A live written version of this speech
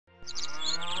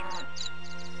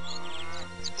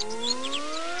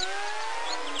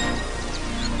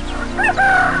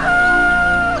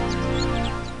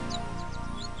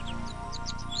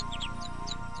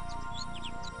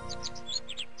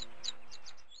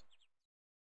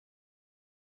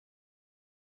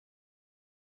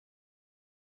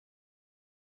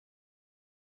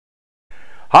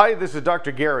Hi, this is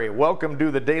Dr. Gary. Welcome to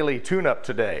the Daily Tune-Up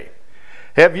today.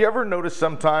 Have you ever noticed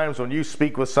sometimes when you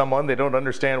speak with someone, they don't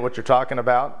understand what you're talking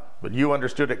about, but you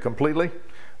understood it completely?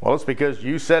 Well, it's because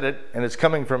you said it, and it's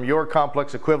coming from your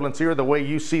complex equivalency or the way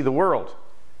you see the world.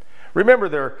 Remember,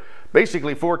 there are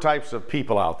basically four types of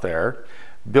people out there,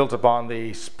 built upon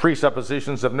the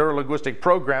presuppositions of neurolinguistic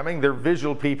programming. They're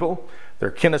visual people, they're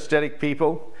kinesthetic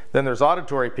people, then there's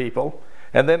auditory people,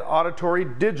 and then auditory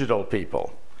digital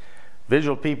people.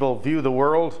 Visual people view the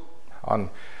world on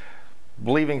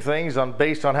believing things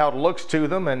based on how it looks to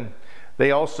them, and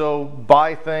they also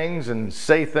buy things and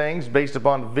say things based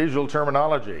upon visual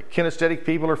terminology. Kinesthetic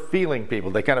people are feeling people.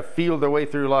 They kind of feel their way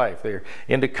through life. They're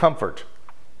into comfort.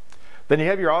 Then you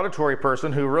have your auditory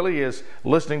person who really is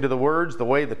listening to the words, the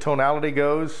way the tonality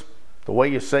goes, the way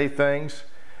you say things.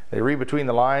 They read between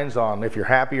the lines on if you're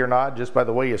happy or not just by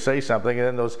the way you say something. And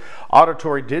then those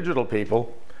auditory digital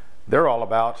people, they're all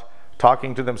about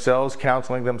talking to themselves,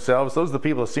 counseling themselves. Those are the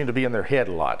people that seem to be in their head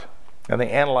a lot, and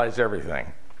they analyze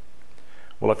everything.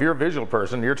 Well, if you're a visual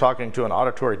person, you're talking to an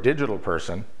auditory digital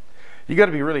person, you got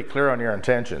to be really clear on your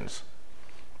intentions.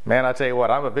 Man, I tell you what,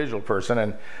 I'm a visual person,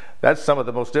 and that's some of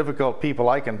the most difficult people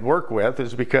I can work with,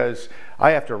 is because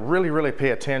I have to really pay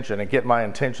attention and get my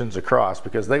intentions across,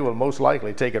 because they will most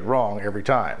likely take it wrong every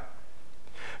time.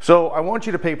 So I want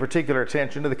you to pay particular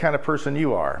attention to the kind of person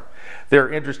you are. There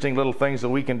are interesting little things that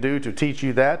we can do to teach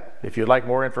you that. If you'd like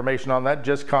more information on that,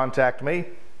 just contact me.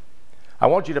 I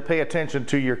want you to pay attention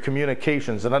to your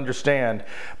communications and understand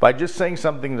by just saying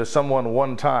something to someone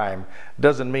one time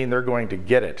doesn't mean they're going to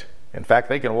get it. In fact,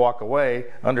 they can walk away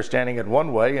understanding it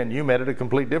one way and you meant it a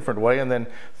complete different way, and then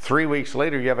 3 weeks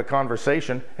later you have a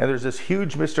conversation and there's this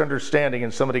huge misunderstanding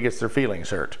and somebody gets their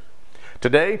feelings hurt.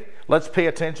 Today, let's pay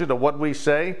attention to what we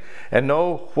say and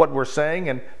know what we're saying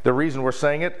and the reason we're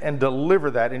saying it, and deliver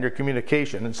that in your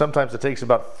communication. And sometimes it takes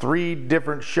about 3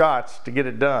 different shots to get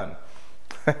it done.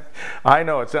 I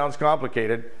know it sounds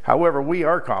complicated. However, we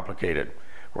are complicated.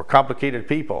 We're complicated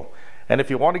people. And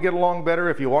if you want to get along better,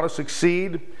 if you want to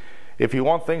succeed, if you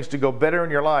want things to go better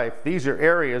in your life, these are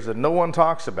areas that no one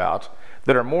talks about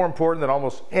that are more important than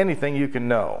almost anything you can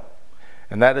know.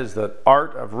 And that is the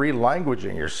art of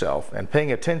relanguaging yourself and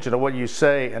paying attention to what you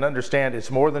say, and understand it's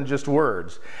more than just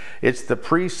words. It's the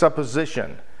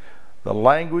presupposition, the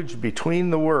language between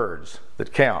the words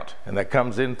that count, and that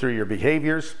comes in through your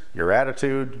behaviors, your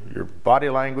attitude, your body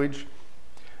language.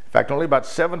 In fact, only about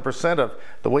 7% of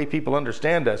the way people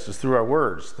understand us is through our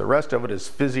words. The rest of it is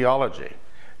physiology,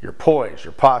 your poise,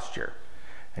 your posture,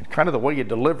 and kind of the way you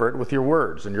deliver it with your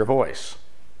words and your voice.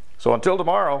 So until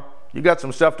tomorrow, you got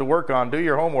some stuff to work on. Do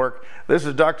your homework. This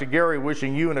is Dr. Gary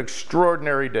wishing you an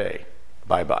extraordinary day.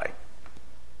 Bye-bye.